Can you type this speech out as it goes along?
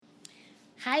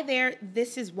Hi there,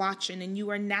 this is Watchin, and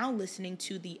you are now listening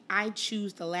to the I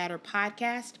Choose the Latter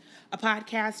podcast, a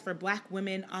podcast for Black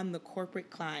women on the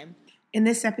corporate climb. In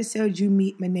this episode, you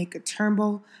meet Maneka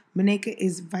Turnbull. Maneka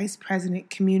is Vice President,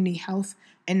 Community Health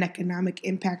and Economic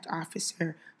Impact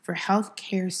Officer for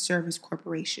Healthcare Service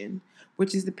Corporation,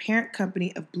 which is the parent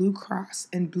company of Blue Cross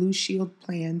and Blue Shield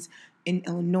plans in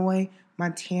Illinois,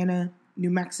 Montana, New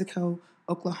Mexico,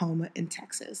 Oklahoma, and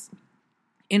Texas.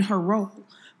 In her role,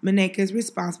 Maneka is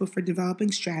responsible for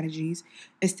developing strategies,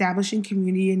 establishing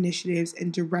community initiatives,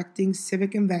 and directing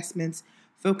civic investments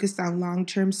focused on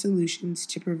long-term solutions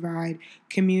to provide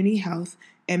community health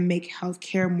and make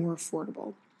healthcare more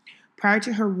affordable. Prior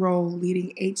to her role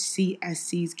leading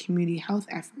HCSC's community health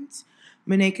efforts,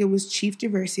 Maneka was Chief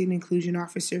Diversity and Inclusion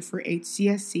Officer for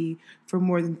HCSC for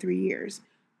more than 3 years.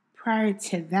 Prior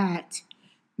to that,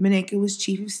 Maneka was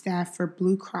Chief of Staff for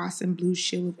Blue Cross and Blue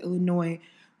Shield of Illinois,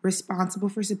 responsible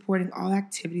for supporting all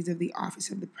activities of the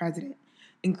Office of the President,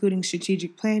 including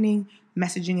strategic planning,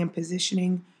 messaging and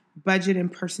positioning, budget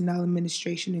and personnel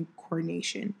administration and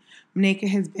coordination. Maneka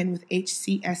has been with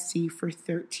HCSC for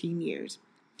 13 years.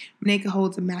 Maneka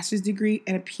holds a master's degree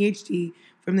and a PhD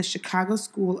from the Chicago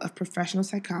School of Professional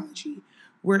Psychology,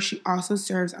 where she also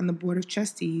serves on the Board of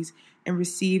Trustees and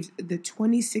receives the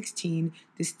 2016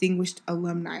 Distinguished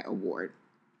Alumni Award.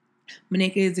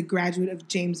 Maneka is a graduate of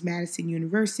James Madison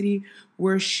University,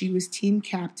 where she was team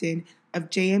captain of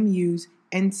JMU's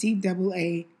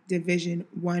NCAA Division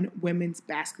I women's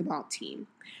basketball team.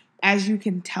 As you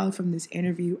can tell from this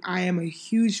interview, I am a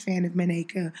huge fan of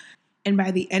Maneka, and by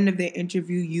the end of the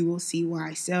interview, you will see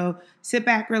why. So sit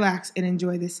back, relax, and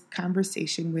enjoy this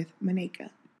conversation with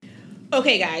Maneka.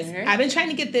 Okay, guys, I've been trying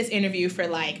to get this interview for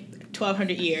like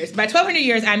 1,200 years. By 1,200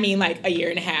 years, I mean like a year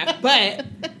and a half. But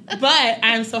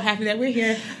I'm so happy that we're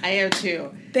here. I am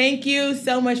too. Thank you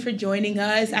so much for joining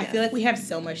us. Yes. I feel like we have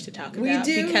so much to talk about. We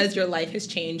do. Because your life has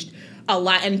changed a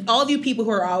lot. And all of you people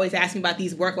who are always asking about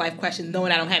these work-life questions,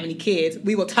 knowing I don't have any kids,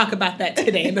 we will talk about that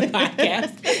today in the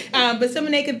podcast. But so,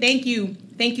 Maneka,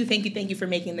 thank you for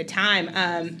making the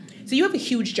time. So you have a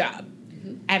huge job.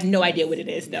 I have no idea what it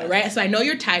is, though, right? So I know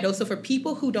your title. So for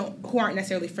people who aren't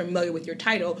necessarily familiar with your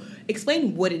title,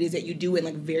 explain what it is that you do in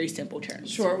like very simple terms.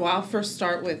 Sure. Well, I'll first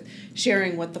start with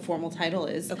sharing what the formal title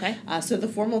is. Okay. So the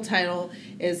formal title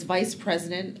is Vice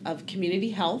President of Community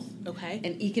Health. Okay.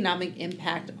 And Economic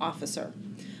Impact Officer.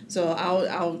 So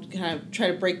I'll kind of try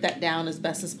to break that down as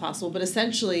best as possible. But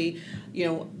essentially,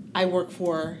 I work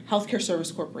for Healthcare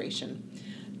Service Corporation.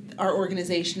 Our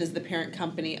organization is the parent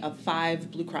company of 5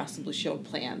 Blue Cross and Blue Shield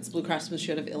plans. Blue Cross and Blue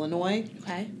Shield of Illinois,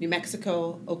 okay, New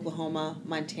Mexico, Oklahoma,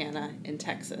 Montana, and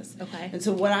Texas. Okay. And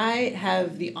so what I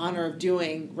have the honor of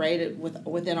doing, right,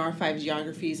 within our 5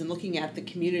 geographies and looking at the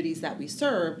communities that we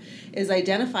serve is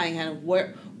identifying kind of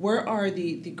where are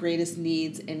the greatest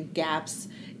needs and gaps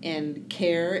in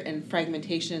care and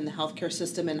fragmentation in the healthcare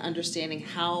system, and understanding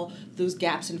how those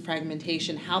gaps and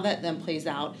fragmentation, how that then plays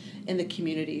out in the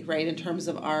community, right, in terms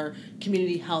of our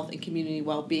community health and community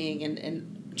well-being,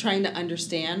 and trying to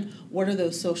understand what are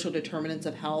those social determinants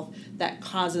of health that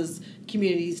causes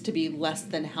communities to be less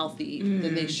than healthy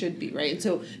than they should be, right? And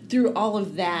so through all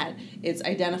of that, it's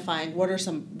identifying what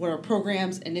are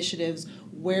programs, initiatives,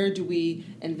 where do we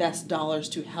invest dollars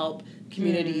to help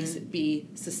communities be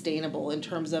sustainable in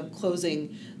terms of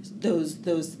closing those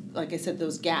like I said,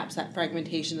 those gaps, that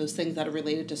fragmentation, those things that are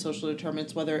related to social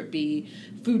determinants, whether it be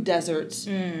food deserts,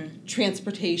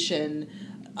 transportation,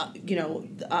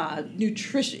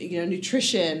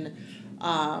 nutrition,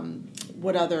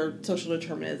 what other social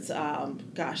determinants?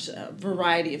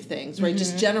 Variety of things, right?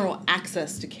 Just general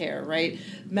access to care, right?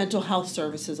 Mental health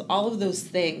services, all of those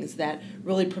things that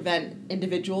really prevent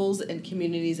individuals and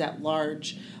communities at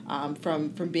large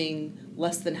from being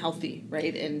less than healthy,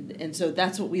 right? And so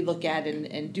that's what we look at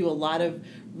and do a lot of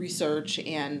research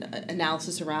and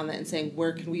analysis around that, and saying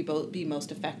where can we both be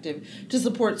most effective to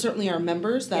support certainly our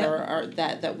members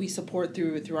that we support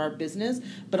through our business,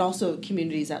 but also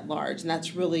communities at large. And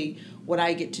that's really what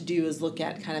I get to do, is look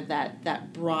at kind of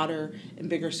that broader and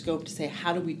bigger scope to say,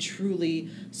 how do we truly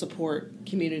support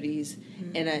communities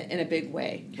in a big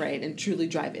way, right, and truly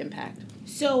drive impact.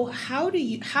 So how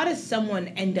does someone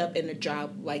end up in a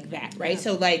job like that, right? Yeah.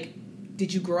 So like,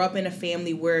 did you grow up in a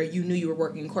family where you knew you were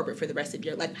working in corporate for the rest of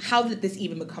your life? How did this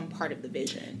even become part of the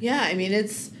vision? Yeah, I mean,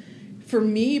 it's, for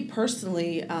me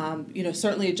personally,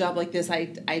 certainly a job like this, I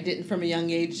didn't from a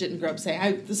young age, didn't grow up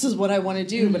saying, this is what I want to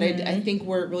do. But I think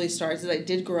where it really starts is I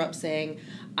did grow up saying,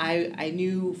 I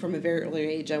knew from a very early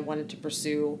age I wanted to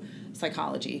pursue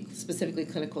psychology, specifically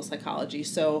clinical psychology.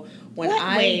 So when What?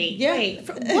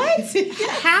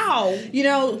 How? You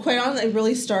know, quite honestly, it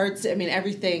really starts, I mean,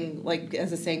 everything, like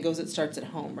as the saying goes, it starts at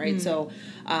home, right? So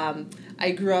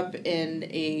I grew up in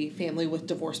a family with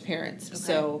divorced parents. Okay.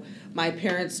 So my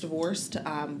parents divorced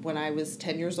when I was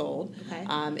 10 years old. Okay.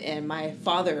 And my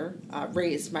father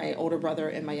raised my older brother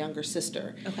and my younger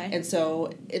sister. Okay. And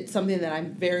so it's something that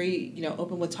I'm very,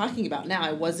 open with talking about now.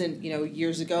 I wasn't,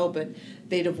 years ago, but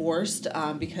they divorced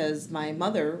because my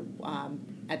mother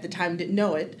at the time didn't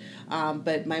know it,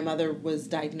 but my mother was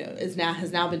has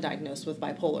now been diagnosed with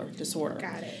bipolar disorder.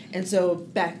 Got it. And so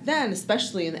back then,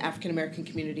 especially in the African American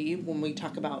community, when we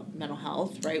talk about mental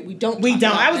health, right? We don't.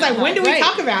 I was like, when do we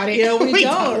talk about it? We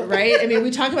don't, right? I mean,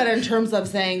 we talk about it in terms of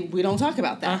saying we don't talk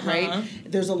about that, right?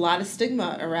 There's a lot of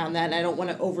stigma around that, and I don't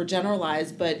want to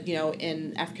overgeneralize, but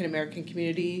in African American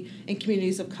community and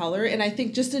communities of color, and I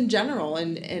think just in general,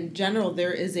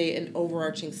 there is an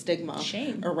overarching stigma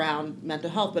around mental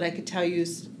health. But I could tell you,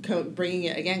 bringing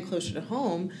it again closer to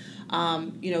home,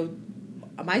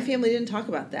 my family didn't talk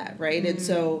about that, right? And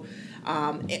so,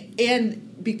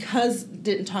 and because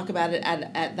didn't talk about it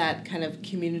at that kind of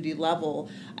community level,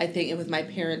 I think, and with my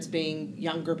parents being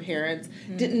younger parents,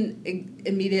 didn't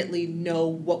immediately know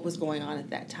what was going on at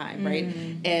that time, right?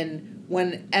 And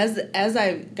as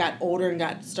I got older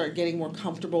and started getting more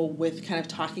comfortable with kind of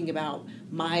talking about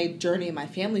my journey and my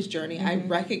family's journey, I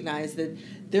recognized that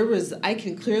I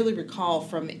can clearly recall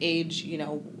from age,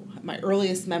 my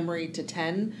earliest memory to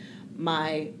 10,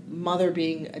 my mother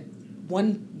being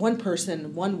one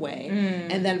person one way,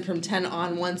 and then from 10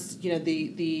 on, once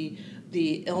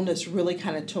the illness really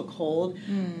kind of took hold,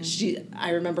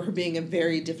 I remember her being a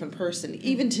very different person.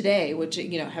 Even today, which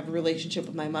have a relationship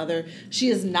with my mother, she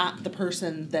is not the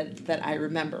person that I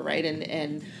remember, right?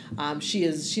 And she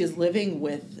is living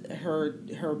with her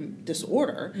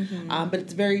disorder, but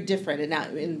it's very different.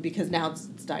 And because now it's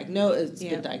diagnosed,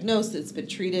 been diagnosed, it's been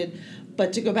treated.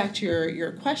 But to go back to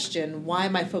your question, why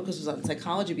my focus was on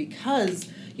psychology, because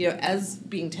as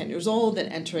being 10 years old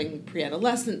and entering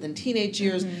pre-adolescent, then teenage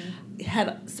years,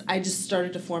 I just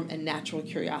started to form a natural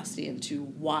curiosity into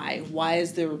why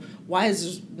is there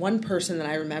one person that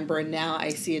I remember, and now I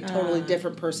see a totally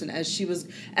different person as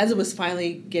it was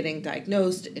finally getting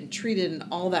diagnosed and treated, and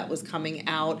all that was coming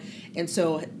out. And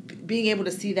so being able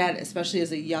to see that, especially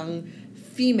as a young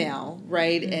female,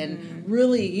 right? And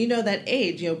really, that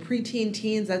age, preteen,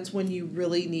 teens, that's when you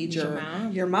really need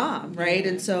your mom, right?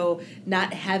 And so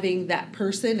not having that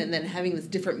person, and then having this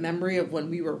different memory of when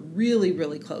we were really,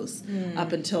 really close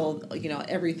up until,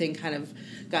 everything kind of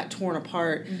got torn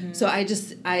apart. So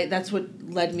that's what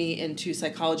led me into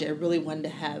psychology. I really wanted to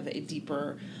have a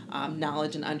deeper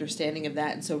knowledge and understanding of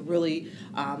that. And so really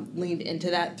leaned into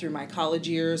that through my college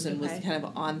years, and was kind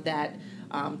of on that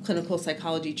clinical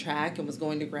psychology track, and was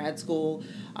going to grad school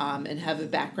and have a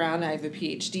background. I have a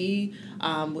PhD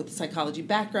with a psychology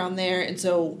background there. And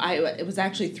so it was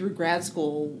actually through grad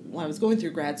school, when I was going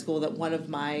through grad school, that one of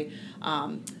my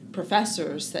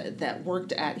professors that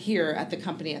worked here at the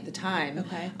company at the time,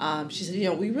 she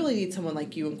said, we really need someone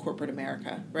like you in corporate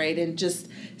America, right? And just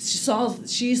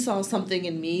she saw something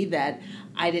in me that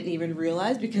I didn't even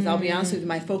realize, because I'll be honest with you,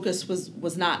 my focus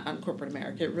was not on corporate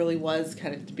America. It really was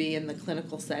kind of to be in the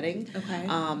clinical setting.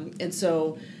 And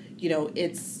so,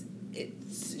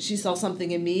 she saw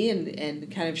something in me,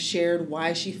 and kind of shared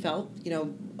why she felt,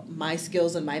 my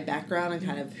skills and my background and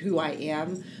kind of who I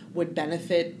am would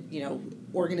benefit,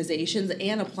 organizations,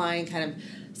 and applying kind of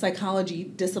psychology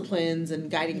disciplines and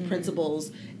guiding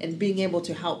principles, and being able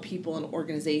to help people and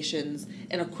organizations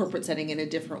in a corporate setting in a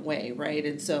different way, right?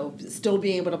 And so still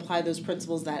being able to apply those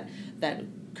principles that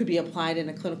could be applied in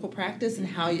a clinical practice, and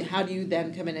how do you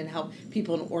then come in and help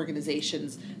people and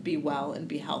organizations be well and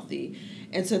be healthy.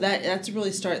 And so that's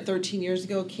really started 13 years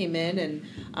ago. Came in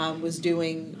and was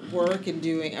doing work and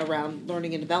doing around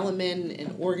learning and development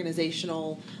and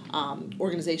organizational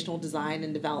design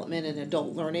and development and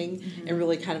adult learning, and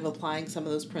really kind of applying some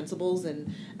of those principles.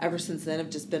 And ever since then, I've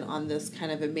just been on this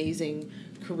kind of amazing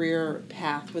career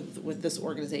path with this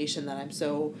organization that I'm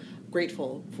so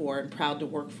grateful for and proud to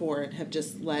work for, and have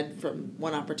just led from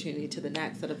one opportunity to the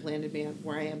next that have landed me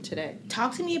where I am today.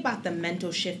 Talk to me about the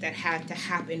mental shift that had to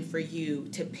happen for you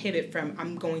to pivot from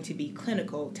I'm going to be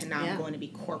clinical to now I'm going to be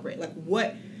corporate. Like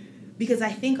what? Because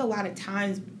I think a lot of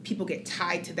times people get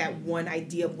tied to that one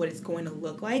idea of what it's going to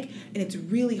look like, and it's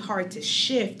really hard to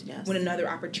shift when another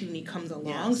opportunity comes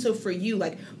along. So for you,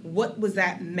 like, what was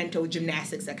that mental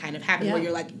gymnastics that kind of happened where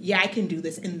you're like, I can do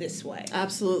this in this way?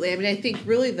 Absolutely. I mean, I think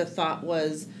really the thought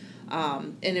was,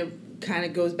 and it kind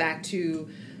of goes back to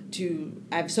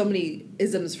I have so many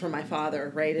isms from my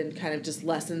father, right, and kind of just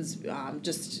lessons,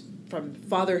 just from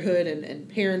fatherhood and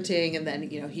parenting, and then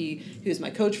he was my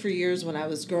coach for years when I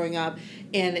was growing up,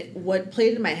 and what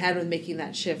played in my head with making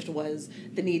that shift was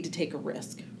the need to take a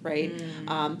risk, right?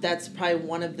 That's probably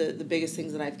one of the biggest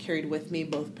things that I've carried with me,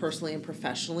 both personally and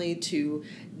professionally, to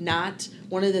not,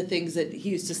 one of the things that he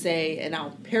used to say, and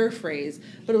I'll paraphrase,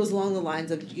 but it was along the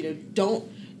lines of,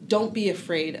 don't be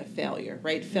afraid of failure,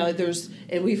 right? Failure,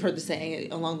 and we've heard the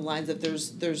saying along the lines of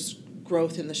there's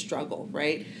growth in the struggle,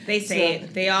 right? They say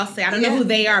it. They all say, I don't know who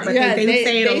they are, but they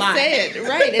say it a lot. They say it,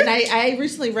 right. And I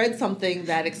recently read something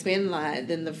that expanded on that,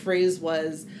 and the phrase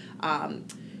was,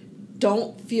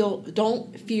 don't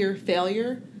fear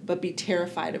failure, but be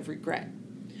terrified of regret.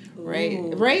 Right?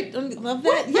 Ooh. Right? Love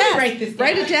that? Yes.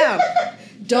 Write it down.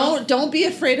 Don't be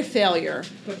afraid of failure,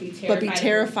 but be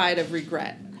terrified of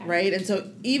regret. Okay. Right? And so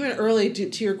even early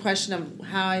to your question of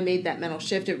how I made that mental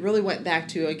shift, it really went back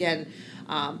to, again,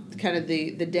 kind of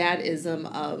the dad-ism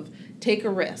of take a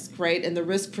risk, right? And the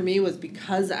risk for me was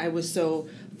because I was so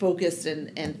focused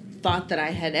and thought that I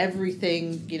had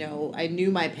everything, I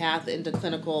knew my path into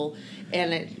clinical,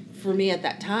 and for me at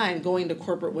that time, going to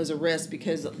corporate was a risk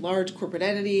because large corporate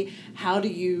entity, how am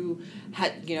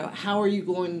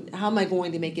I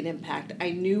going to make an impact?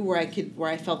 I knew where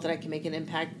I felt that I could make an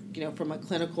impact, from a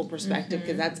clinical perspective,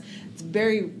 because it's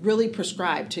really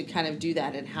prescribed to kind of do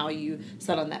that and how you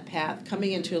set on that path.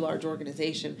 Coming into a large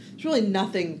organization, there's really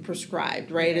nothing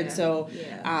prescribed, right? Yeah. And so,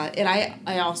 and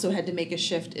I also had to make a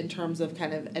shift in terms of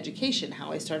kind of education,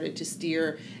 how I started to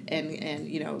steer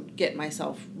and get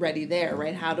myself ready there,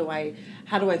 right? How do I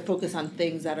focus on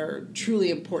things that are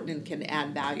truly important and can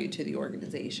add value to the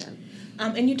organization?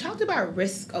 And you talked about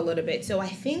risk a little bit. So I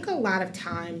think a lot of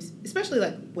times, especially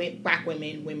like Black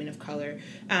women of color,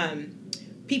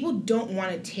 people don't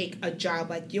want to take a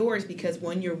job like yours because,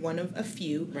 one, you're one of a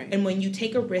few, right. And when you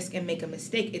take a risk and make a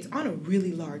mistake, it's on a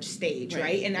really large stage,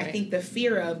 right? And right. I think the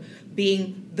fear of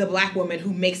being the Black woman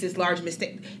who makes this large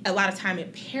mistake, a lot of time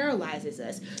it paralyzes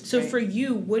us. So right. For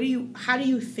you, how do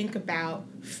you think about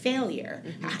failure?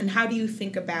 Mm-hmm. And how do you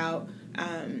think about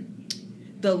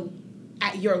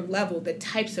at your level, the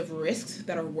types of risks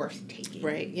that are worth taking?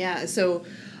 Right. Yeah. So,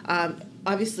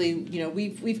 obviously,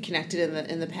 we've connected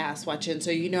in the past watching.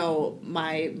 So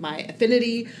my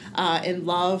affinity and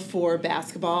love for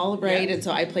basketball, right? Yeah. And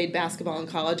so I played basketball in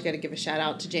college. Got to give a shout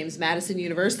out to James Madison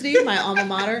University, my alma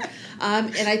mater.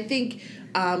 And I think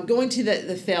going to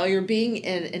the failure, being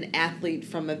an athlete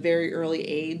from a very early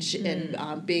age,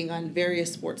 and being on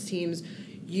various sports teams,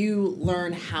 you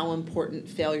learn how important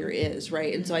failure is,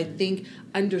 right? And so I think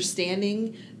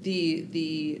understanding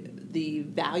the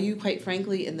value, quite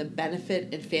frankly, and the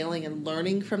benefit in failing and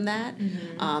learning from that,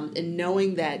 and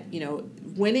knowing that,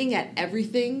 winning at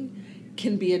everything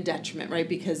can be a detriment, right?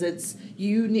 Because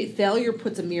failure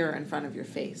puts a mirror in front of your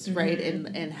face, right?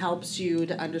 And helps you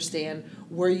to understand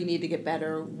where you need to get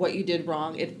better, what you did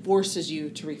wrong. It forces you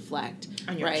to reflect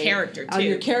on your character too. On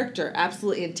your character,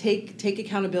 absolutely, and take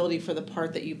accountability for the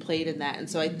part that you played in that. And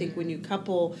so I think when you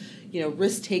couple,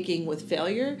 risk taking with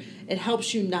failure, it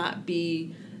helps you not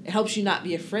be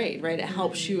afraid, right? It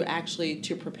helps you actually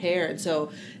to prepare. And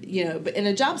so, but in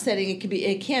a job setting,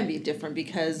 it can be different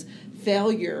because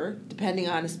failure, depending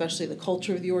on especially the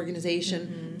culture of the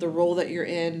organization, the role that you're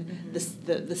in,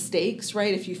 the stakes,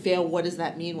 right? If you fail, what does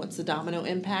that mean? What's the domino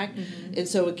impact? And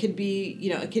so it could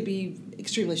be,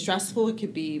 extremely stressful. It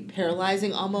could be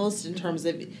paralyzing almost, in terms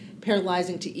of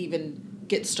paralyzing to even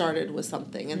get started with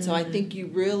something. And so I think you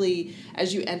really,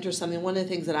 as you enter something, one of the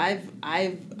things that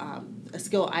a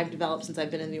skill I've developed since I've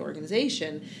been in the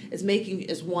organization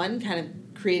is one, kind of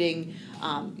creating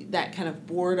that kind of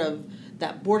board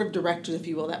of directors, if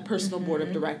you will, that personal board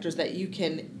of directors that you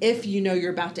can, if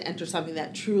you're about to enter something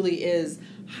that truly is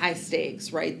high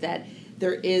stakes, right? That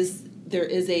there is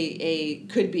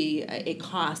could be a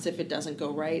cost if it doesn't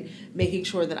go right, making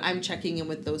sure that I'm checking in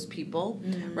with those people,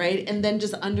 right? And then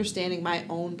just understanding my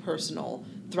own personal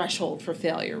threshold for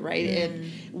failure, right?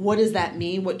 And what does that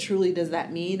mean? What truly does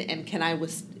that mean? And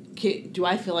do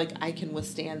I feel like I can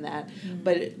withstand that?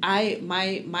 But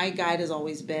my guide has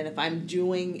always been, if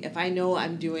I know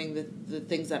I'm doing the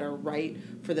things that are right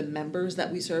for the members that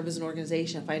we serve as an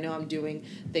organization, if I know I'm doing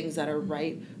things that are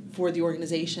right for the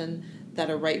organization, that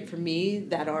are right for me,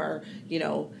 that are,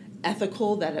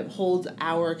 ethical, that upholds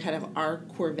our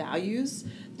core values,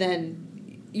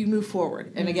 then you move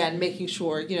forward. And again, making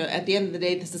sure, at the end of the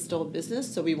day, this is still a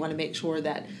business, so we want to make sure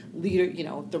that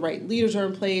the right leaders are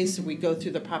in place, we go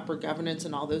through the proper governance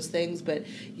and all those things. But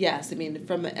yes, I mean, of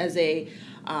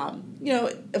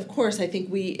course, I think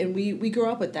we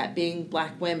grow up with that, being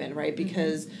Black women, right?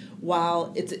 Because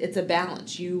while it's a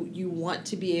balance, you want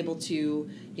to be able to,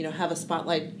 have a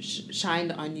spotlight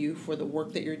shined on you for the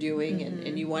work that you're doing,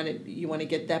 and you want to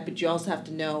get that, but you also have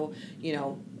to know,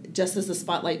 just as the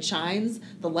spotlight shines,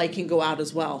 the light can go out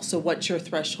as well. So what's your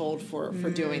threshold for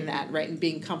doing that, right? And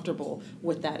being comfortable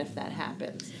with that if that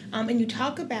happens. And you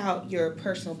talk about your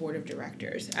personal board of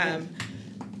directors.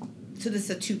 So this is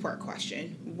a two-part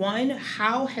question. One,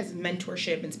 how has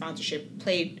mentorship and sponsorship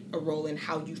played a role in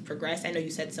how you've progressed? I know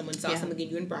you said someone saw something in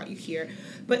you and brought you here.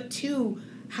 But two,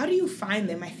 how do you find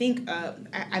them? I think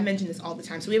I mention this all the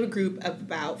time. So we have a group of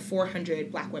about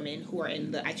 400 Black women who are in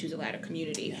the I Choose a Ladder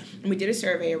community. And we did a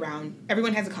survey around,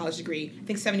 everyone has a college degree. I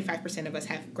think 75% of us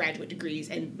have graduate degrees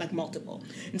and multiple.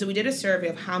 And so we did a survey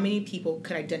of how many people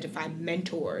could identify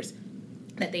mentors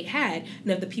that they had,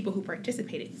 and of the people who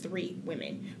participated, 3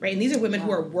 women, right? And these are women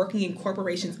who are working in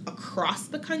corporations across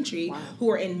the country, who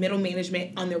are in middle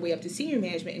management on their way up to senior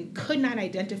management, and could not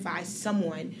identify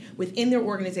someone within their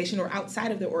organization or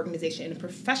outside of their organization in a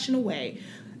professional way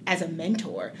as a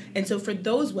mentor. And so for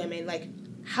those women,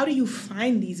 how do you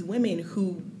find these women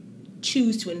who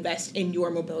choose to invest in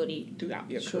your mobility throughout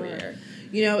your career?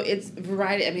 It's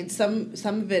variety. I mean, some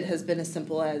of it has been as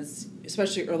simple as,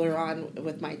 especially earlier on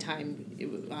with my time,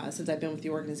 since I've been with the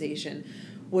organization,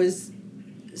 was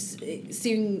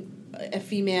seeing a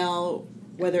female,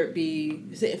 whether it be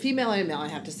a female and a male, I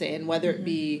have to say, and whether it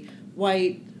be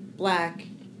white, Black,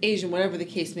 Asian, whatever the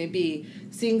case may be,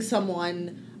 seeing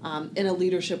someone in a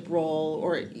leadership role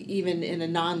or even in a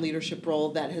non-leadership role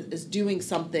that is doing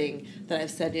something that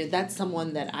I've said, that's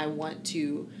someone that I want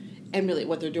to emulate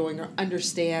what they're doing or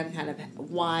understand kind of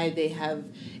why they have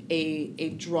a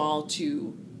draw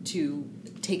to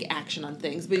take action on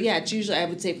things. But yeah, it's usually, I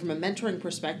would say, from a mentoring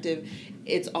perspective,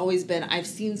 it's always been, I've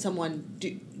seen someone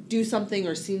do something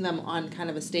or seen them on kind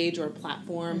of a stage or a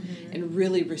platform and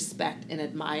really respect and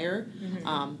admire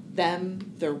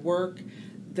them, their work,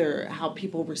 how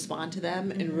people respond to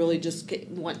them, and really just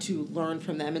want to learn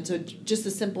from them. And so just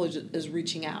as simple as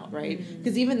reaching out, right?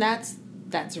 Because even that's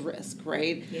a risk,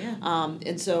 right? Yeah.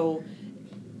 And so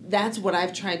that's what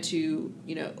I've tried to,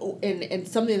 and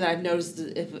something that I've noticed,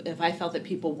 if I felt that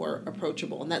people were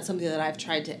approachable, and that's something that I've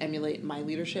tried to emulate in my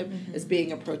leadership, is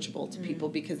being approachable to people,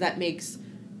 because that makes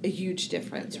a huge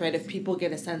difference, right? If people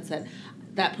get a sense that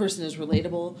that person is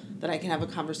relatable, that I can have a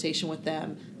conversation with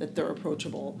them, that they're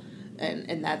approachable.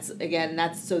 And that's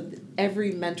so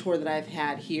every mentor that I've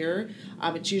had here,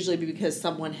 it's usually because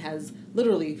someone has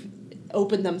literally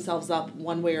opened themselves up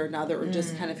one way or another, or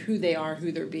just kind of who they are,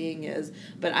 who their being is.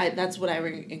 But that's what I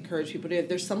encourage people to do. If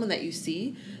there's someone that you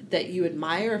see that you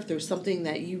admire, if there's something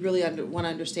that you really want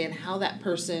to understand how that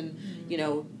person,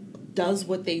 does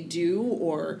what they do,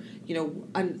 or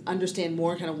understand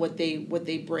more kind of what they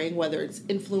bring, whether it's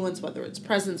influence, whether it's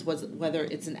presence, whether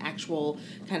it's an actual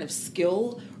kind of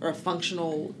skill or a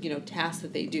functional task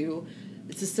that they do.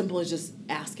 It's as simple as just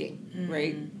asking,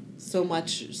 right? So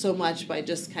much by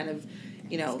just kind of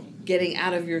getting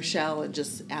out of your shell and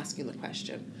just asking the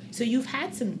question. So you've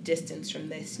had some distance from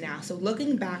this now. So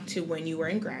looking back to when you were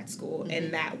in grad school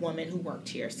and that woman who worked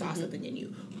here saw something in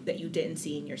you that you didn't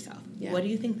see in yourself. Yeah. What do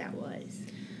you think that was?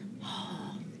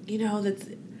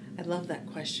 I love that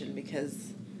question,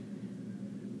 because,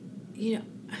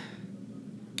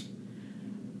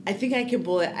 I think I can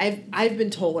bullet. I've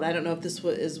been told, I don't know if this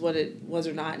is what it was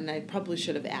or not, and I probably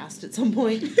should have asked at some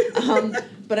point,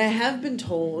 but I have been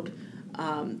told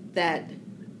that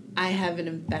I have an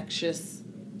infectious,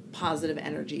 positive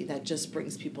energy that just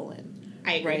brings people in.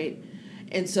 I agree. Right?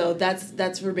 And so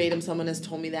that's verbatim. Someone has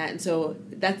told me that, and so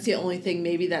that's the only thing.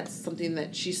 Maybe that's something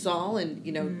that she saw,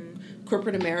 and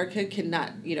corporate America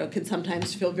can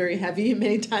sometimes feel very heavy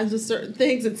many times with certain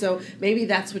things, and so maybe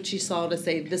that's what she saw to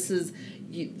say, this is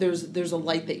there's a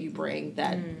light that you bring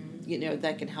that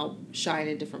that can help shine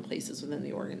in different places within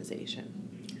the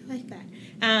organization. I like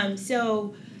that.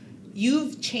 So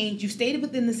you've changed, you've stayed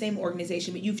within the same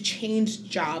organization, but you've changed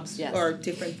jobs or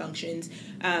different functions,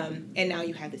 and now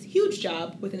you have this huge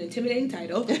job with an intimidating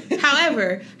title.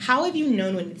 However, how do you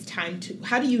know when it's time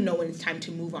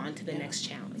to move on to the next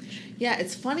challenge? Yeah,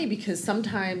 it's funny because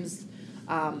sometimes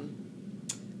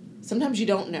you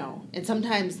don't know, and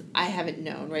sometimes I haven't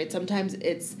known, right? Sometimes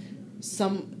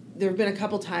there have been a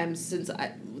couple times since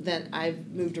I've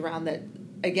moved around that,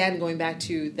 again, going back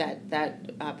to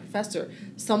that professor,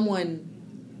 someone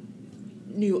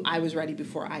knew I was ready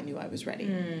before I knew I was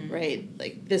ready, right?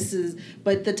 Like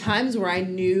but the times where I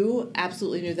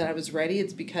absolutely knew that I was ready,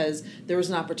 it's because there was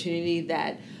an opportunity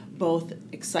that both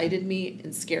excited me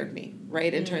and scared me,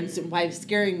 right? In terms of why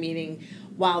scaring, meaning,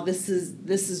 wow, this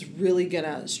is really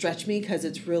gonna stretch me because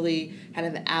it's really kind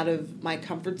of out of my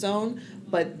comfort zone.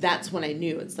 But that's when I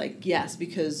knew. It's like, yes,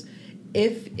 because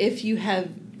if you have,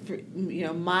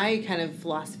 my kind of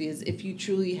philosophy is, if you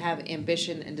truly have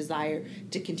ambition and desire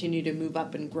to continue to move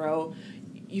up and grow,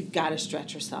 you've got to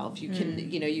stretch yourself. You can,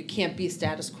 you can't be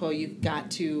status quo. You've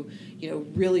got to,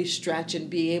 really stretch and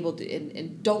be able to,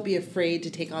 and don't be afraid to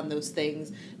take on those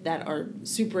things that are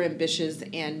super ambitious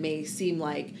and may seem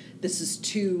like this is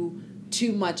too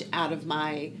much out of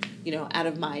my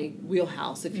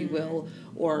wheelhouse, if you will,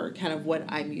 or kind of what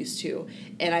I'm used to.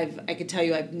 And I can tell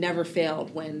you, I've never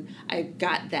failed when I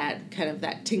got that kind of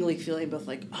that tingly feeling, both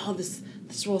like, oh, this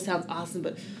role sounds awesome,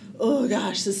 but oh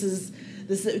gosh, this is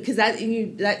because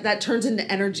that turns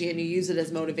into energy and you use it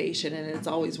as motivation, and it's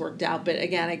always worked out. But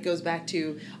again, it goes back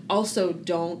to also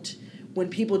when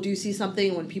people do see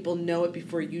something, when people know it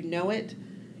before you know it,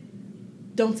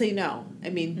 don't say no. I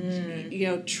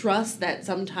mean, trust that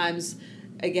sometimes,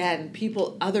 again,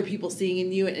 other people seeing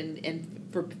in you, and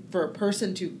for a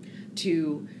person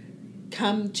to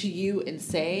come to you and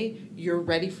say you're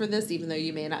ready for this, even though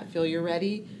you may not feel you're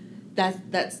ready,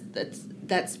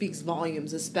 that speaks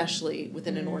volumes, especially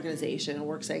within an organization and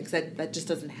work setting, because that just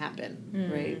doesn't happen,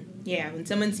 right? Yeah, when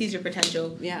someone sees your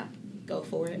potential, go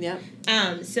for it. Yeah.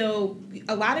 So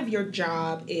a lot of your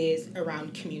job is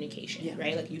around communication,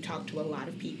 right? Like, you talk to a lot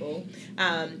of people.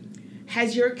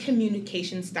 Has your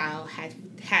communication style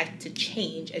had to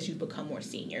change as you become more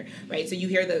senior, right? So you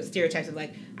hear the stereotypes of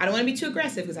like, I don't want to be too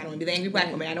aggressive because I don't want to be the angry black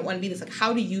woman. I don't want to be this. Like,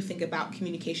 how do you think about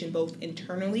communication both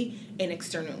internally and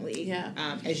externally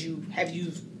as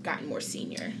you've gotten more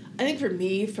senior? I think for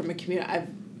me, from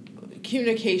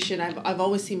communication, I've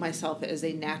always seen myself as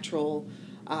a natural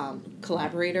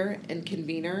collaborator and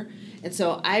convener, and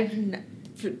so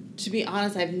to be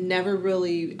honest, I've never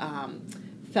really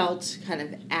felt kind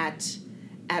of at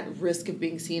risk of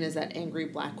being seen as that angry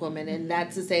black woman. And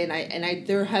that's to say, and I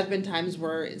there have been times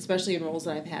where, especially in roles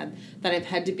that I've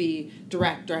had to be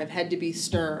direct, or I've had to be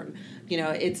stern.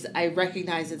 I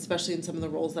recognize, especially in some of the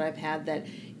roles that I've had, that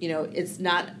it's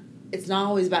not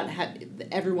always about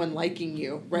everyone liking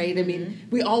you, right? I mean,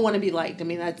 we all want to be liked. I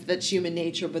mean, that's human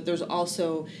nature, but there's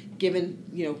also, given,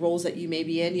 roles that you may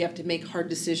be in, you have to make hard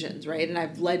decisions, right? And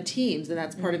I've led teams, and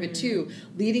that's part of it too.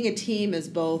 Leading a team is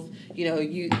both,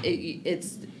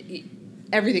 it's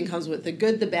everything comes with the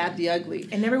good, the bad, the ugly.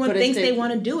 And everyone thinks they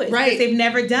want to do it, right? Because they've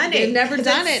never done it. They've never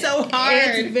done it. It's so hard.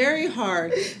 It's very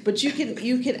hard. But you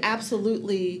can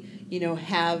absolutely,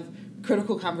 have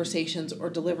critical conversations or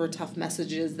deliver tough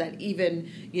messages that even,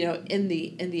 in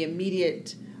the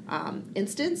immediate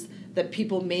instance, that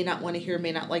people may not want to hear,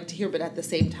 may not like to hear, but at the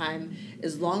same time,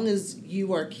 as long as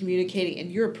you are communicating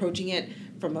and you're approaching it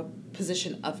from a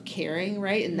position of caring,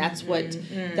 right? And that's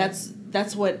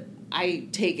that's what I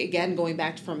take, again, going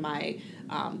back from my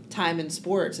time in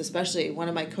sports, especially one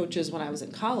of my coaches when I was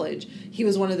in college, he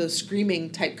was one of those screaming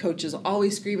type coaches,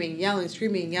 always screaming,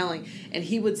 yelling, and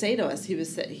he would say to us, he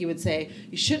would say,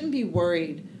 you shouldn't be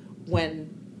worried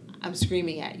when I'm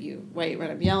screaming at you, right?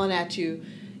 When I'm yelling at you,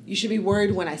 you should be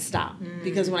worried when I stop,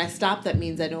 because when I stop, that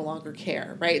means I no longer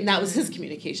care, right? And that was his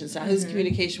communication style. His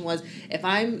communication was, if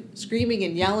I'm screaming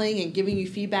and yelling and giving you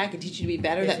feedback and teaching you to be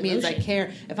better, that means I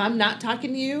care. If I'm not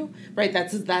talking to you, right,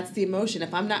 that's the emotion.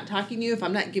 If I'm not talking to you, if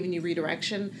I'm not giving you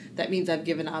redirection, that means I've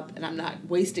given up and I'm not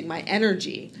wasting my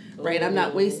energy, right? I'm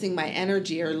not wasting my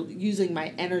energy or using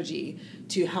my energy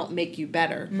to help make you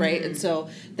better, right? And so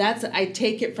I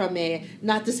take it from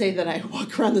not to say that I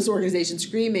walk around this organization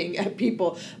screaming at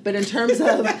people, but in terms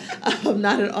of,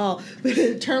 not at all, but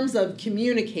in terms of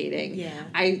communicating,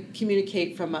 I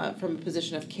communicate from a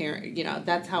position of caring.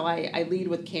 That's how I lead,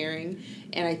 with caring.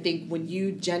 And I think when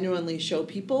you genuinely show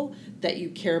people that you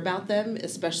care about them,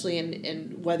 especially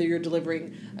in whether you're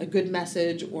delivering a good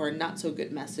message or a not so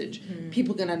good message,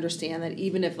 people can understand that,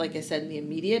 even if, like I said, in the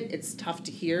immediate, it's tough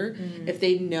to hear. If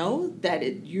they know that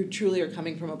you truly are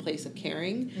coming from a place of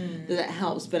caring, that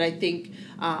helps. But I think,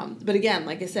 but again,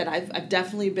 like I said, I've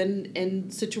definitely been in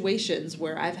situations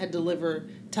where I've had to deliver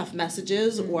tough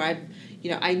messages, or I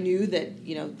knew that,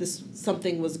 this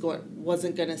something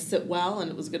wasn't going to sit well and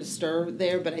it was going to stir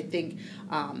there. But I think,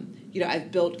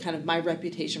 I've built kind of my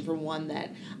reputation for one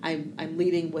that I'm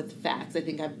leading with facts. I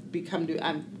think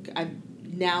I'm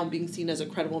now being seen as a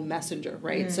credible messenger,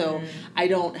 right? So I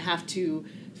don't have to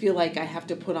feel like I have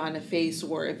to put on a face,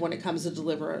 or if when it comes to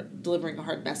delivering a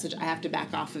hard message, I have to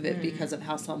back off of it because of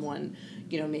how someone,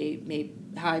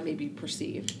 how I may be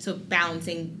perceived. So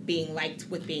balancing being liked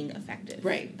with being effective.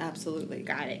 Right, absolutely.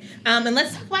 Got it. And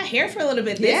let's talk about hair for a little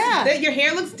bit. Your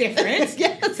hair looks different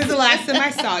yes. since the last time I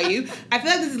saw you. I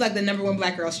feel like this is like the number one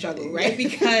Black girl struggle, right?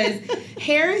 Because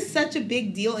hair is such a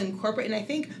big deal in corporate, and I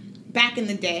think back in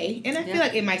the day, and I feel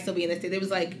like it might still be in this day, there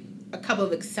was like a couple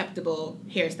of acceptable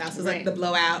hairstyles. So it was like the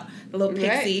blowout, the little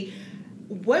pixie.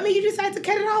 Right. What made you decide to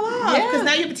cut it all off? Because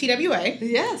now you have a TWA.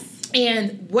 Yes.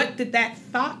 And what did that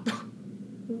thought...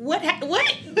 What?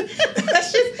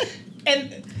 Let's just...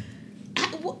 And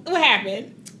what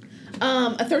happened?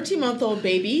 A 13-month-old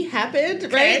baby happened,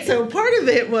 okay. Right? So part of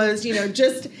it was,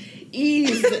 just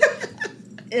ease...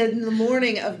 in the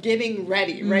morning of getting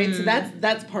ready, right? So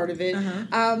that's part of it.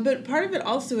 But part of it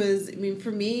also is,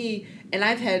 for me, and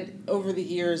I've had, over the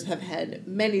years, have had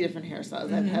many different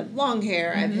hairstyles. I've had long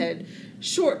hair, I've had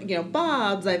short,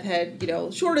 bobs, I've had,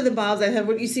 shorter than bobs, I've had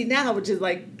what you see now, which is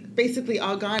like basically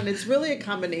all gone. It's really a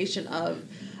combination of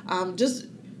just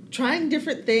trying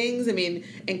different things.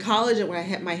 In college,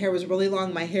 when my hair was really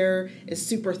long, my hair is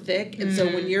super thick. And so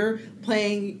when you're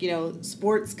playing,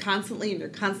 sports constantly and you're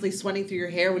constantly sweating through your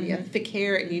hair, when you have thick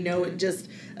hair and it just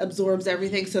absorbs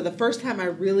everything. So the first time I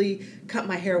really cut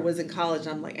my hair was in college.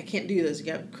 I'm like, I can't do this. You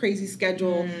got a crazy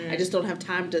schedule. I just don't have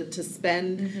time to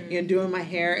spend, doing my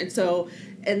hair.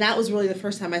 And that was really the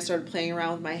first time I started playing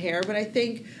around with my hair. But I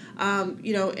think,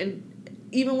 and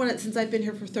even since I've been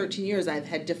here for 13 years, I've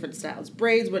had different styles,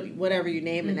 braids, whatever you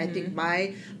name it. And I think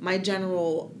my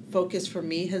general focus for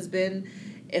me has been,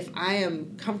 if I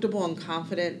am comfortable and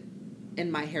confident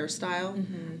in my hairstyle,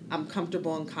 I'm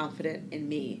comfortable and confident in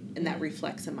me, and that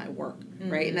reflects in my work,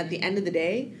 right? And at the end of the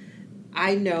day,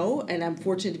 I know, and I'm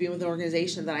fortunate to be with an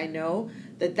organization that I know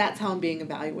that that's how I'm being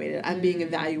evaluated. I'm being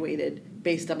evaluated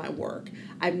based on my work.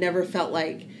 I've never felt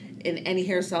like in any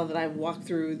hairstyle that I've walked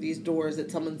through these doors that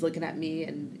someone's looking at me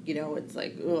and, it's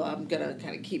like, oh, I'm going to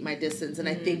kind of keep my distance. And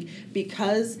I think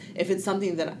because if it's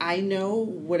something that I know,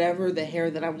 whatever the hair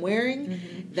that I'm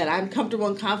wearing, that I'm comfortable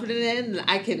and confident in,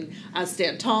 I can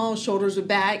stand tall, shoulders are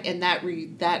back, and that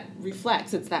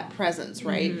reflects. It's that presence,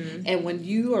 right? And when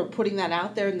you are putting that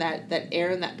out there and that air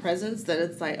and that presence, then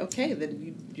it's like, okay,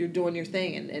 then you're doing your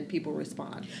thing and people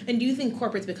respond. And do you think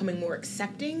corporate's becoming more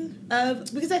accepting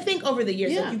of, because I think over the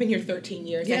years, like you've been here 13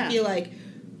 years, I feel like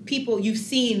you've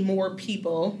seen more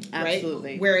people,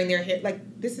 Absolutely. Right, wearing their hair,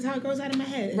 like, this is how it grows out of my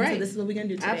head, and so this is what we're going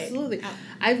to do today. Absolutely.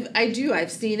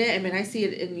 I've seen it. I see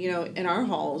it in our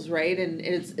halls, right? And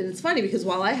it's funny because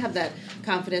while I have that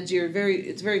confidence,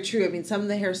 it's very true. Some of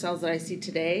the hairstyles that I see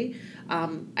today,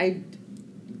 I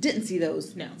didn't see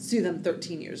them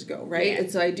 13 years ago, right? Yeah.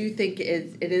 And so I do think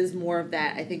it is more of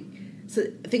that. I think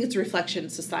it's a reflection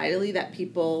societally that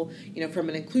people, from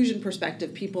an inclusion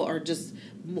perspective, people are just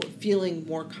feeling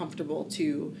more comfortable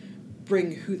to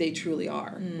bring who they truly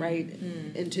are, right,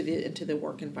 into the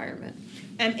work environment.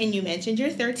 And you mentioned your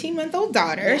 13-month-old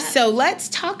daughter, so let's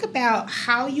talk about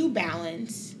how you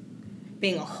balance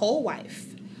being a whole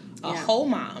wife, a whole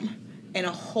mom, and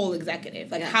a whole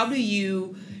executive. Like, how do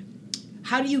you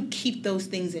keep those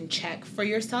things in check for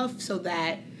yourself so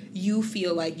that you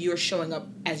feel like you're showing up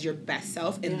as your best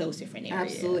self in those different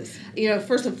areas? Absolutely.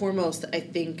 First and foremost, I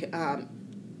think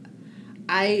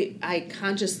I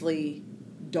consciously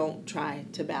don't try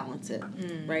to balance it,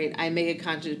 right? I make it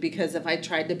conscious because if I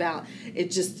tried to balance,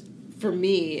 it just, for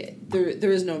me,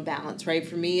 there is no balance, right?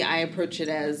 For me, I approach it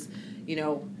as,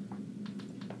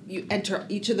 you enter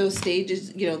each of those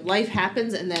stages, life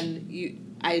happens and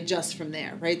then I adjust from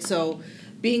there, right? So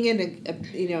being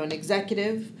an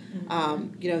executive,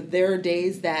 there are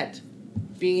days that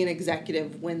being an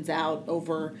executive wins out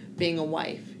over being a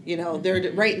wife.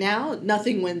 Right now,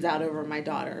 nothing wins out over my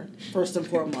daughter, first and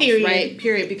foremost. Period. Right?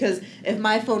 Period. Because if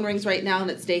my phone rings right now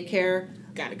and it's daycare,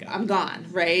 gotta go. I'm gone,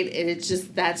 right? And it's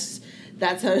just, that's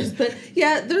how it is. But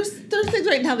yeah, there's things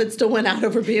right now that still went out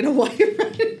over being a wife,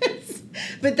 right?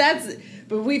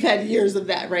 but we've had years of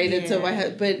that, right? Yeah. And so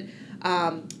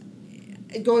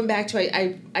going back to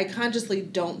I consciously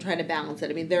don't try to balance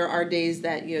it. There are days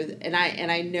that and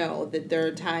I know that there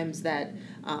are times that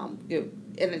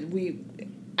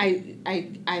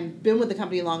I've been with the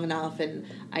company long enough, and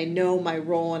I know my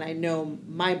role, and I know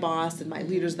my boss and my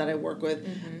leaders that I work with.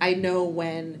 I know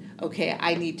when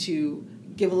I need to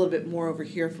give a little bit more over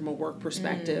here from a work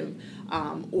perspective,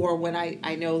 or when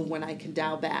I know when I can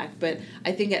dial back. But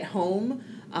I think at home,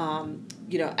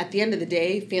 at the end of the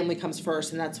day, family comes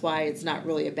first, and that's why it's not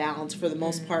really a balance. For the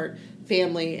most part,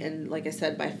 family, and like I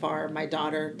said, by far, my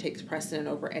daughter takes precedent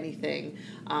over anything.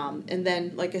 And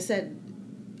then, like I said,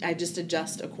 I just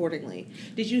adjust accordingly.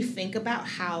 Did you think about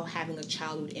how having a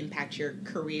child would impact your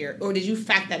career, or did you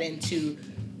factor that into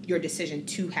your decision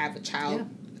to have a child?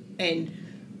 Yeah. And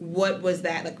what was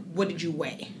that, like, what did you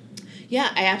weigh? Yeah,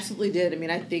 I absolutely did. I mean,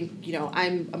 I think,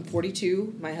 I'm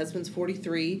 42, my husband's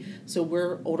 43, so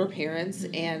we're older parents,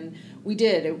 and we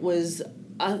did. It was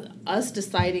us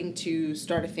deciding to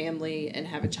start a family and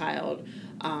have a child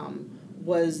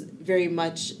was very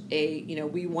much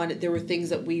there were things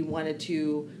that we wanted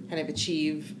to kind of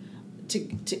achieve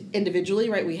to individually,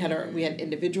 right? We had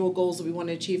individual goals that we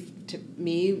wanted to achieve.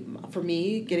 For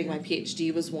me, getting my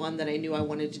PhD was one that I knew I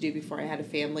wanted to do before I had a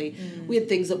family. We had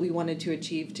things that we wanted to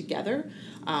achieve together,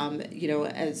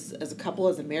 as a couple,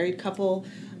 as a married couple.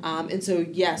 And so,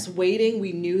 yes, waiting,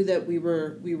 we knew that we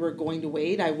were going to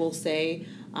wait. I will say,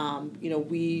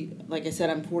 like I said,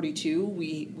 I'm 42.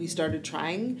 We started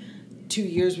trying 2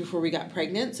 years before we got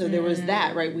pregnant. So there was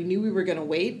that, right? We knew we were going to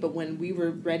wait, but when we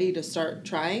were ready to start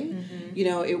trying,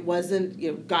 it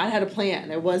wasn't, God had a plan.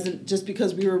 It wasn't just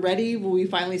because we were ready when we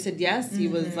finally said yes. He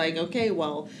was like, okay,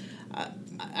 well,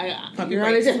 you're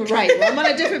on a different, right. Well, I'm on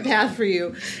a different path for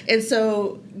you. And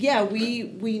so, yeah,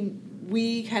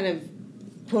 we kind of,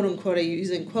 quote unquote, I use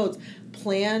in quotes,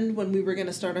 planned when we were going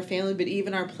to start our family, but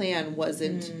even our plan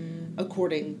wasn't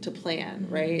according to plan,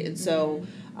 right? And so,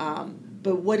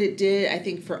 but what it did, I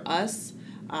think, for us,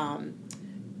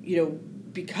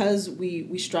 because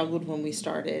we struggled when we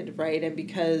started, right, and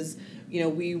because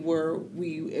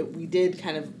we did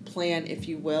kind of plan, if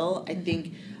you will. I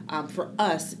think for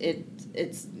us,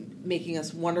 it's making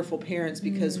us wonderful parents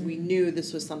because we knew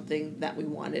this was something that we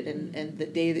wanted, and the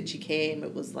day that she came,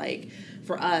 it was like,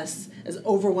 for us, as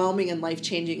overwhelming and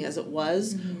life-changing as it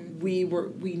was, we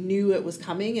knew it was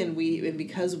coming, and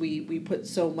because we put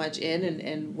so much in,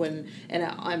 and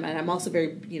I'm also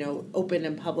very open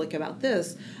and public about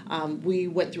this. We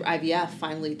went through IVF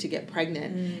finally to get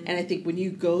pregnant, and I think when you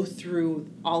go through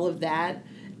all of that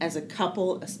as a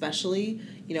couple, especially,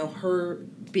 her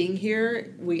being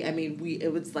here,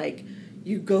 it was like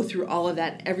you go through all of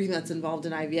that, everything that's involved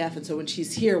in IVF, and so when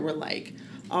she's here, we're like,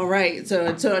 all right,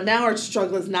 so now our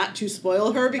struggle is not to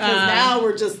spoil her, because now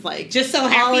we're just so happy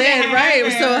to have right? her.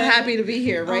 We're so happy to be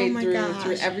here, right? Oh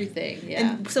through everything.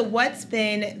 Yeah. And so what's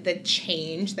been the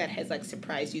change that has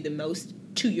surprised you the most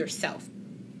to yourself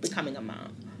becoming a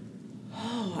mom?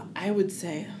 Oh, I would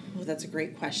say, that's a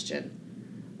great question.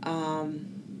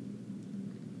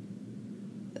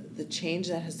 The change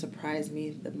that has surprised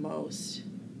me the most,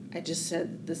 I just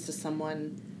said this to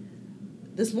someone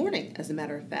this morning, as a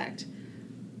matter of fact,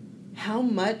 how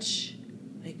much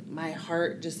my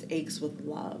heart just aches with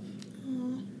love.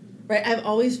 Aww. Right? I've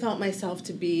always felt myself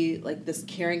to be this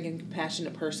caring and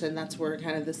compassionate person. That's where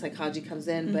kind of the psychology comes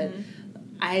in. But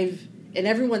and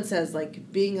everyone says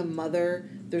being a mother,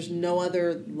 there's no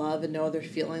other love and no other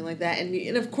feeling like that.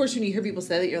 And of course, when you hear people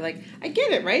say that, you're like, I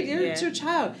get it, right? It's your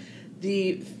child.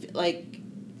 The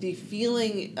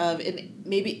feeling of, and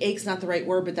maybe ache's not the right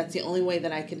word, but that's the only way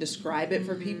that I can describe it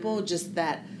for people, just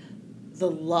that the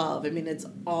love. It's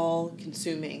all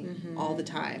consuming all the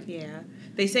time. Yeah.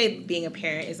 They say being a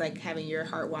parent is like having your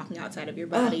heart walking outside of your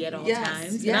body at all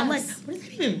times. And I'm like, what does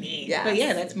that even mean? Yes. But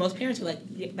yeah, most parents are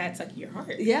like, that's like your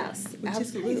heart. Yes,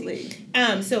 absolutely.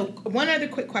 So one other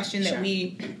quick question that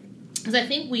because I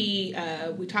think we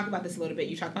talk about this a little bit.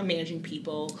 You talk about managing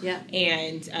people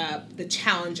and the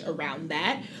challenge around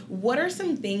that. What are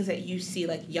some things that you see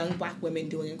young Black women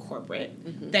doing in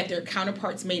corporate that their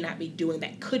counterparts may not be doing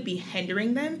that could be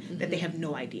hindering them that they have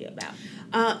no idea about?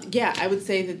 I would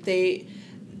say that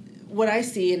what I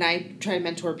see, and I try to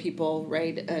mentor people,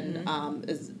 right, and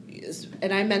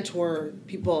and I mentor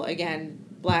people, again,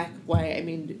 Black, white.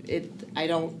 I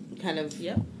don't kind of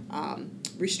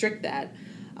restrict that.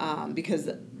 Because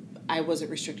I wasn't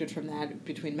restricted from that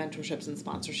between mentorships and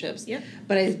sponsorships. Yeah.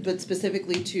 But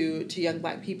specifically to young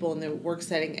Black people in the work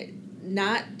setting,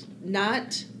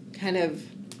 not kind of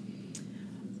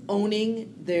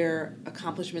owning their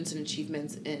accomplishments and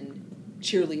achievements in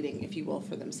cheerleading, if you will,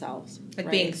 for themselves.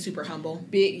 Being super humble.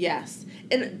 Yes.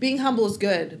 And being humble is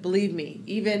good, believe me.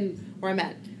 Even where I'm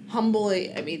at,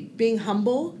 being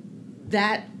humble,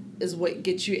 that is what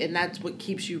gets you, and that's what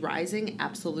keeps you rising,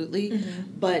 absolutely.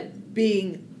 But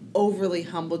being overly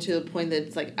humble to the point that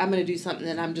it's like, I'm going to do something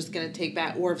and I'm just going to take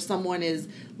back. Or if someone is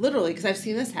literally, because I've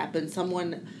seen this happen,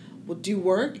 someone will do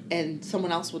work and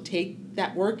someone else will take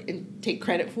that work and take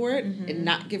credit for it and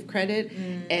not give credit.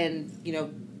 And,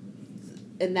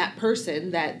 and that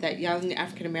person, that young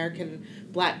African-American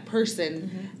Black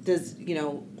person does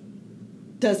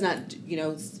not,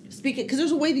 speak it. Because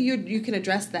there's a way that you can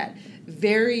address that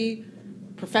very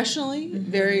professionally,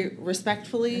 very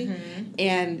respectfully,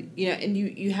 and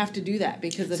you have to do that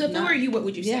because if it were you, what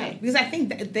would you say? Because I think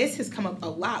that this has come up a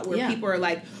lot where people are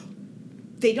like,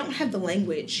 they don't have the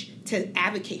language to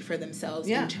advocate for themselves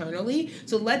internally.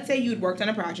 So let's say you'd worked on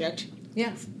a project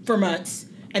for months,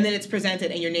 and then it's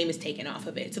presented and your name is taken off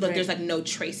of it. So there's like no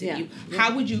trace of you.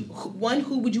 How would you,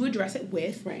 who would you address it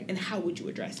with, and how would you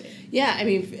address it? Yeah, I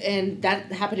mean, and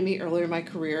that happened to me earlier in my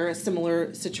career, a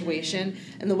similar situation.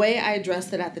 And the way I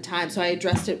addressed it at the time, so I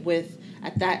addressed it with,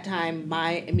 at that time,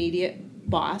 my immediate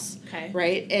boss,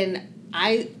 right? And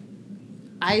I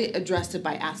addressed it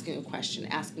by asking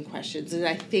questions. And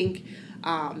I think,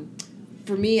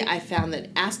 for me, I found that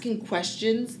asking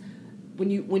questions, when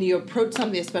you approach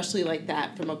something, especially like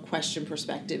that, from a question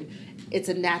perspective, it's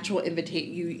a natural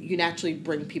invitation. You naturally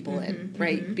bring people in,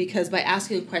 right? Because by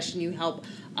asking a question, you help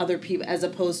other people, as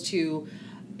opposed to,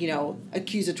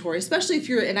 accusatory. Especially if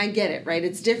and I get it, right?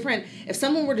 It's different. If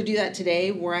someone were to do that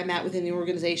today, where I'm at within the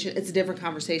organization, it's a different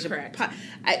conversation. Correct.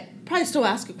 I probably still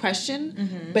ask a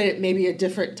question, but it may be a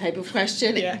different type of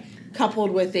question.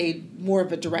 Coupled with a more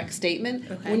of a direct statement.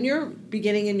 When you're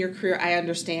beginning in your career, I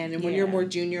understand, and when you're more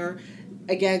junior,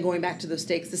 again, going back to the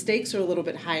stakes are a little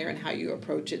bit higher in how you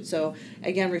approach it. So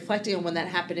again, reflecting on when that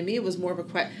happened to me, it was more of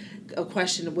a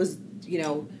question was,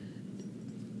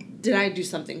 did I do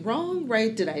something wrong,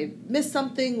 right? Did I miss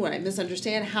something? Would I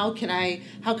misunderstand? How can I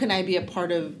be a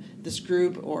part of this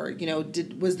group? Or,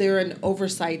 was there an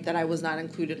oversight that I was not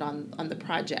included on the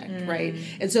project, right?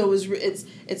 And so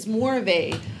it's more of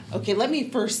okay, let me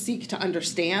first seek to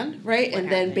understand, right?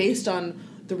 And then based on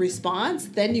the response,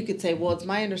 then you could say, well, it's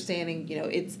my understanding,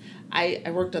 I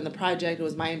worked on the project. It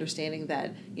was my understanding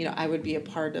that, I would be a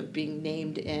part of being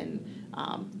named in,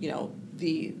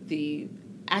 the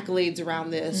accolades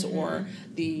around this or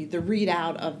the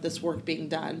readout of this work being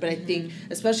done. But I think,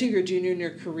 especially if you're a junior in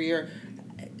your career,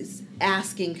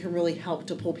 asking can really help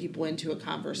to pull people into a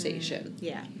conversation.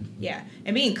 Yeah.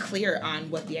 And being clear on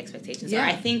what the expectations are.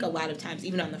 I think a lot of times,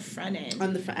 even on the front end,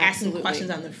 asking questions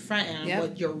on the front end on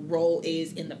what your role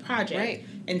is in the project. Right.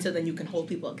 And so then you can hold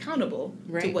people accountable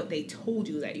to what they told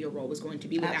you that your role was going to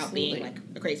be without being like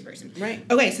a crazy person. Right.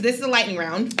 Okay, so this is a lightning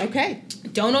round. Okay.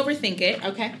 Don't overthink it.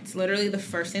 Okay. It's literally the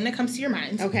first thing that comes to your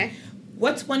mind. Okay.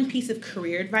 What's one piece of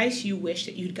career advice you wish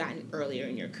that you'd gotten earlier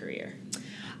in your career?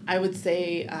 I would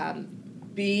say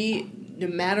no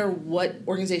matter what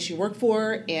organization you work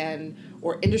for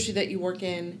or industry that you work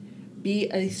in, be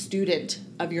a student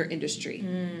of your industry.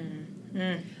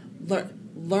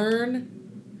 Learn,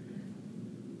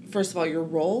 first of all, your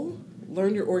role,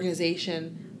 learn your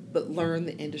organization, but learn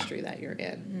the industry that you're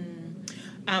in.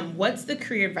 What's the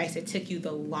career advice that took you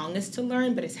the longest to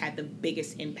learn but has had the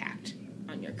biggest impact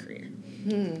on your career?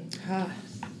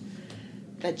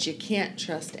 That you can't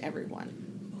trust everyone.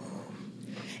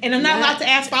 And I'm not allowed to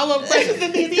ask follow-up questions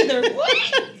in these either.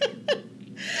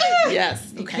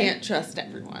 Yes, you can't trust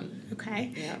everyone.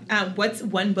 Okay. Yeah. What's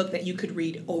one book that you could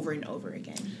read over and over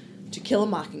again? To Kill a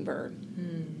Mockingbird.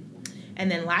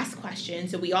 And then last question.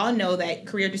 So we all know that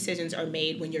career decisions are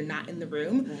made when you're not in the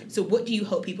room. Right. So what do you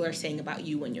hope people are saying about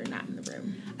you when you're not in the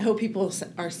room? I hope people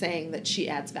are saying that she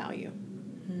adds value.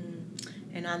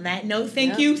 And on that note,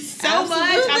 thank you so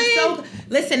much.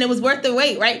 Listen, it was worth the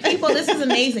wait, right, people? This is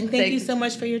amazing. Thank you so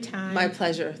much for your time. My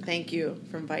pleasure. Thank you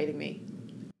for inviting me.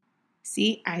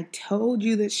 See, I told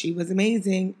you that she was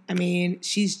amazing. I mean,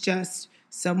 she's just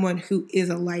someone who is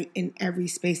a light in every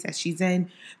space that she's in.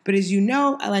 But as you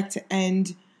know, I like to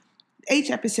end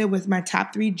each episode with my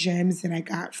top 3 gems that I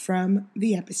got from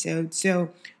the episode. So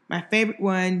my favorite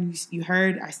one, you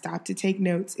heard, I stopped to take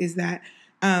notes, is that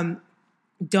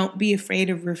don't be afraid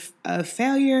of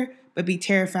failure, but be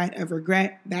terrified of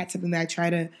regret. That's something that I try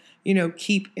to,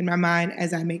 keep in my mind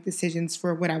as I make decisions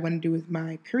for what I want to do with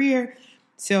my career.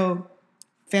 So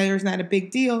failure is not a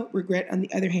big deal. Regret, on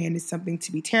the other hand, is something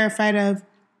to be terrified of.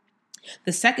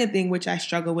 The second thing, which I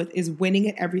struggle with, is winning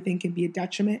at everything can be a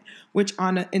detriment, which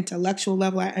on an intellectual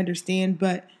level I understand,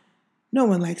 but no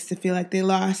one likes to feel like they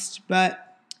lost.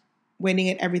 But winning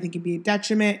at everything can be a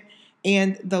detriment.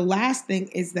 And the last thing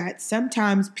is that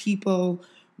sometimes people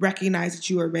recognize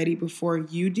that you are ready before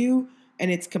you do,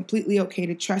 and it's completely okay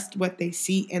to trust what they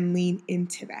see and lean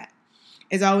into that.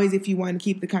 As always, if you want to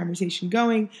keep the conversation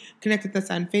going, connect with us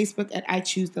on Facebook at I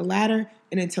Choose the Ladder.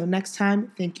 And until next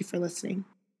time, thank you for listening.